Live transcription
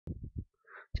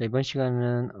자, 이번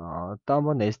시간은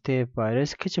다운받은 STL 파일을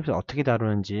스케치업에서 어떻게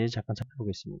다루는지 잠깐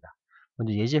살펴보겠습니다.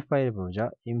 먼저 예제 파일을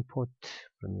부르죠. import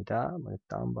부릅니다. 먼저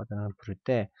다운받아는 부를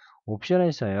때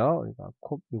옵션에서요. 우리가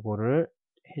이거를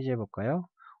해제해 볼까요?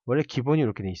 원래 기본이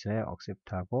이렇게 돼 있어요.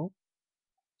 accept하고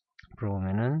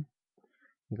불러보면은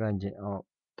그러니까 이제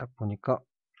딱 보니까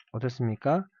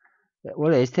어떻습니까?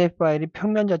 원래 STL 파일이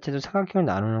평면 자체도 삼각형을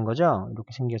나누는 거죠.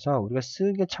 이렇게 생겨서 우리가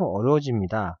쓰기가 참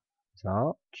어려워집니다.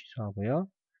 그래서 취소하고요.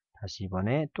 다시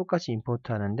이번에 똑같이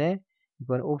임포트 하는데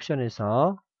이번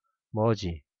옵션에서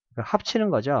머지 그러니까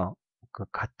합치는 거죠. 그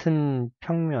같은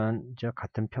평면,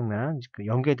 같은 평면, 그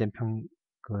연결된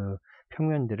그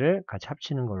평면들을 같이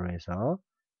합치는 걸로 해서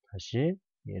다시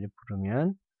얘를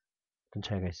부르면 어떤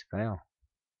차이가 있을까요?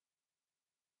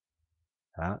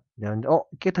 자,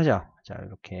 깨끗하죠? 자,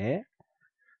 이렇게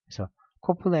그래서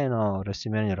코플래너를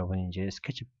쓰면 여러분이 이제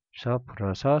스케치업에서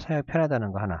불어서 사용이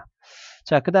편하다는 거 하나.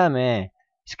 자, 그 다음에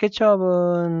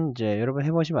스케치업은 이제 여러분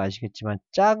해보시면 아시겠지만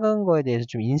작은 거에 대해서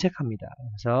좀 인색합니다.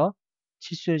 그래서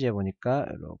치수를 재보니까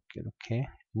이렇게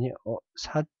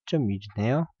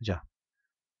 4.1이네요. 그죠?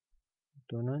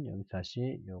 또는 여기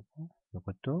다시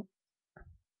요것도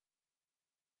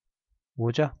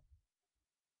 5죠?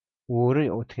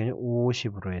 5를 어떻게 하냐?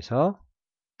 50으로 해서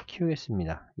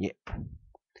키우겠습니다. 예.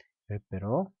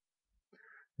 10배로.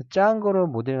 작은 거로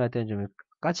모델링 할 때는 좀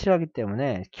까칠하기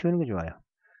때문에 키우는 게 좋아요.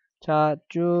 자,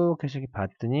 쭉 계속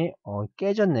봤더니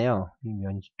깨졌네요. 이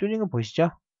면이 뚫린 거 보이시죠?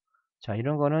 자,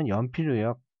 이런 거는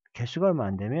연필로요. 개수가 얼마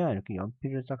안 되면 이렇게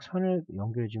연필로 딱 선을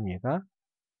연결해 주면 얘가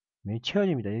면이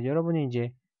채워집니다. 여러분이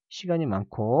이제 시간이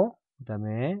많고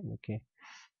그다음에 이렇게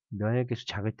면의 개수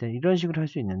작을 때 이런 식으로 할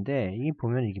수 있는데 이게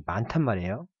보면 이게 많단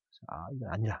말이에요. 그래서 이건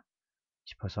아니다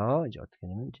싶어서 이제 어떻게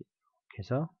하냐면 이제 이렇게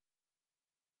해서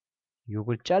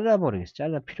요걸 잘라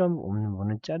버리겠어요. 필요 없는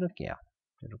부분은 자를게요.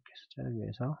 이렇게 해서 자르기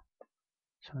위해서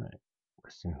선을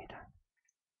긋습니다.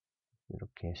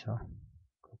 이렇게 해서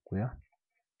긋고요.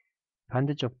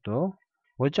 반대쪽도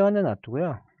멀쩡한 데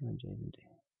놔두고요. 이제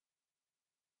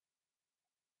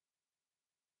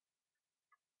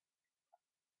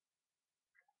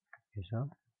그래서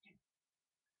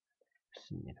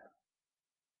긋습니다.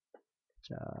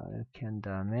 자, 이렇게 한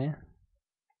다음에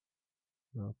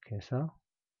이렇게 해서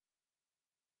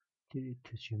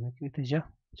딜리트 지우면 깨끗해죠?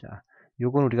 자,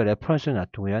 요건 우리가 레퍼런스를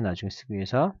놔두고요. 나중에 쓰기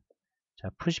위해서 자,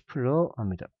 푸시풀로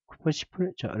합니다.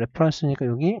 푸시풀, 저 레퍼런스니까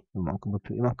여기 이만큼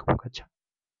높이 이만큼 같죠?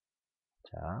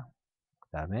 자, 그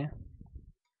다음에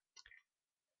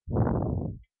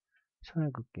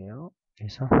선을 긋게요.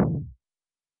 그래서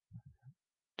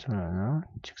선 하나,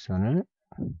 직선을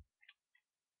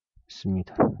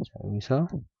씁니다. 자, 여기서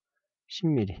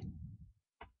 10mm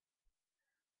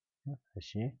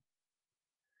다시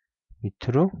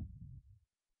밑으로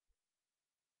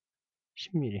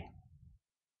 10mm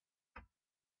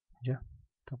그죠?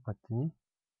 똑같더니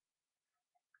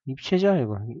입체죠?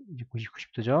 이거 이제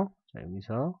 90도죠? 자,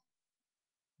 여기서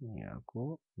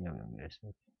여기하고 여기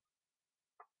연결해서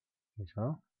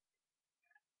그래서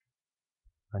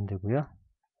만들고요.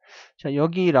 자,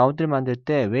 여기 라운드를 만들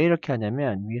때 왜 이렇게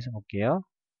하냐면 위에서 볼게요.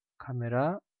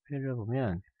 카메라 휠을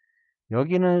보면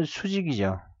여기는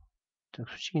수직이죠.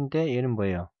 수직인데 얘는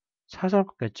뭐예요? 사선을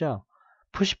꺾였죠?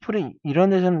 푸시풀이 이런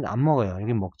데서는 안 먹어요.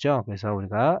 여긴 먹죠. 그래서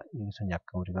우리가 여기서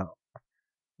약간 우리가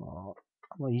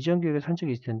한번 이전 교육에 산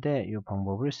적이 있을 텐데 이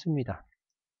방법을 씁니다.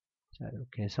 자,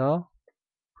 이렇게 해서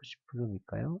푸시풀을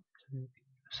밀까요?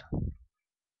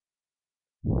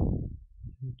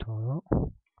 더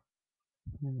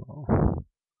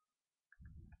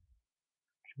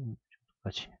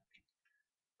정도까지.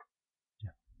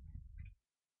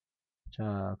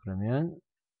 자, 그러면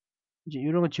이제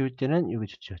이런 거 지울 때는 여기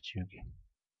좋죠. 지우기.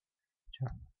 자,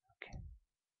 이렇게.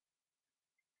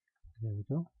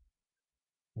 여기도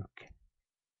이렇게.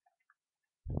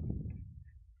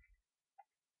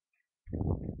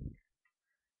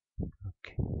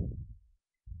 이렇게.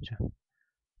 자, 그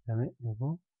다음에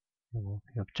요거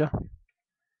필요 없죠?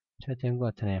 자, 된 것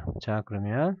같으네요. 자,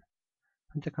 그러면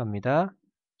선택합니다.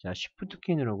 자, Shift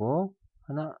키 누르고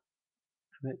하나,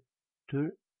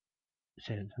 둘,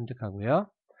 셋 선택하고요.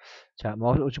 자,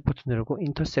 마우스 우측 버튼 누르고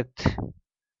Intersect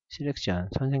Selection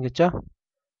선 생겼죠?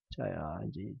 자,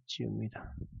 이제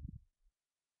지웁니다.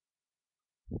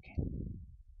 이렇게.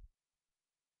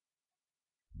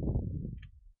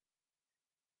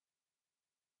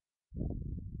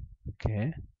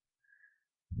 이렇게.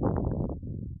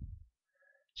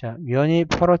 자, 면이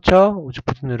펄었죠? 우측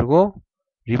버튼 누르고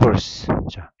리버스.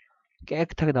 자,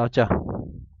 깨끗하게 나왔죠?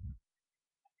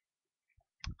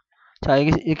 자,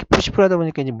 이게 이렇게 푸시풀 하다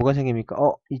보니까 이제 뭐가 생깁니까?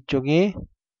 이쪽이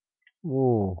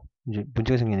이제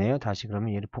문제가 생기네요. 다시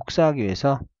그러면 얘를 복사하기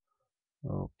위해서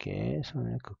이렇게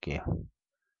손을 끌게요.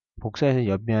 복사해서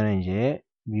옆면에 이제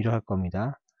위로 할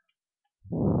겁니다.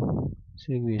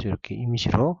 쓰기 위해서 이렇게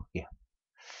임시로 할게요.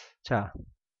 자,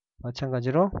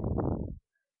 마찬가지로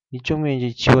이쪽 면 이제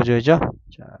지워줘야죠.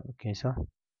 자, 이렇게 해서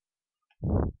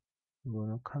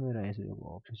이거는 카메라에서 이거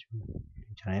없어지면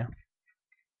괜찮아요.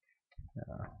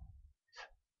 자,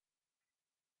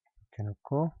 이렇게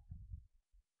놓고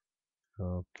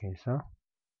이렇게 해서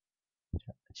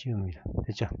자, 지웁니다.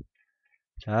 됐죠?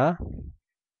 자,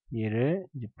 얘를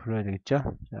이제 불러야 되겠죠?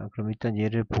 자, 그럼 일단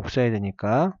얘를 복사해야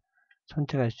되니까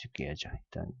선택할 수 있게 해야죠.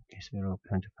 일단 계속 이렇게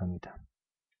선택합니다.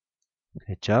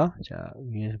 됐죠? 자,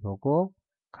 위에서 보고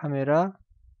카메라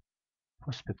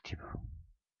퍼스펙티브.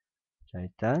 자,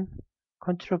 일단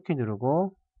컨트롤 키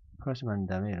누르고 플러스 만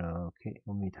다음에 이렇게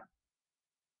옵니다.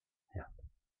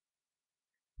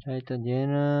 자, 일단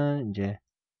얘는 이제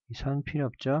이 선 필요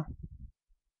없죠?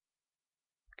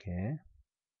 이렇게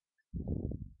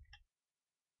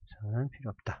선은 필요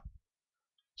없다.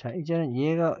 자, 이제는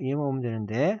얘만 오면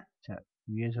되는데, 자,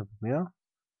 위에서 보고요.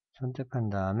 선택한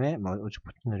다음에 뭐 우측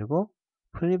버튼 누르고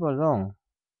플립 얼롱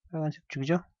빨간색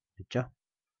쭉이죠? 됐죠?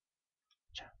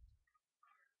 자,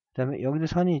 그 다음에 여기도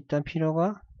선이 일단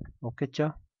필요가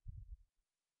없겠죠?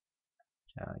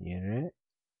 자, 얘를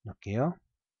넣을게요.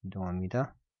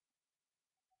 이동합니다.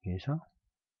 여기에서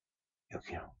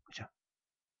여기로, 그죠?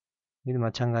 여기도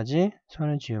마찬가지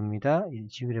선을 지웁니다.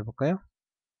 지우기를 해볼까요?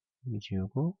 여기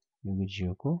지우고, 여기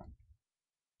지우고.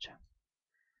 자,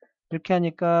 이렇게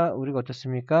하니까 우리가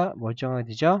어떻습니까? 멀쩡하게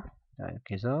되죠? 자,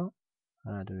 이렇게 해서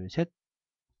하나, 둘, 셋.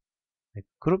 네,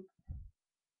 그룹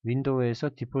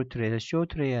윈도우에서 디폴트로 해서 쇼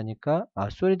트레이 하니까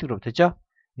솔리드 그룹 됐죠?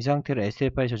 이 상태로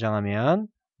SL 파일 저장하면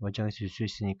멀쩡하게 쓸 수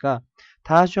있으니까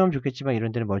다 좀 좋겠지만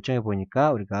이런 데는 멀쩡해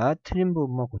보이니까 우리가 틀린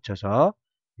부분만 고쳐서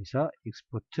그래서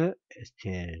익스포트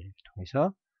STL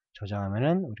통해서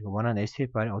저장하면은 우리가 원하는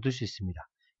STL 파일을 얻을 수 있습니다.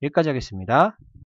 여기까지 하겠습니다.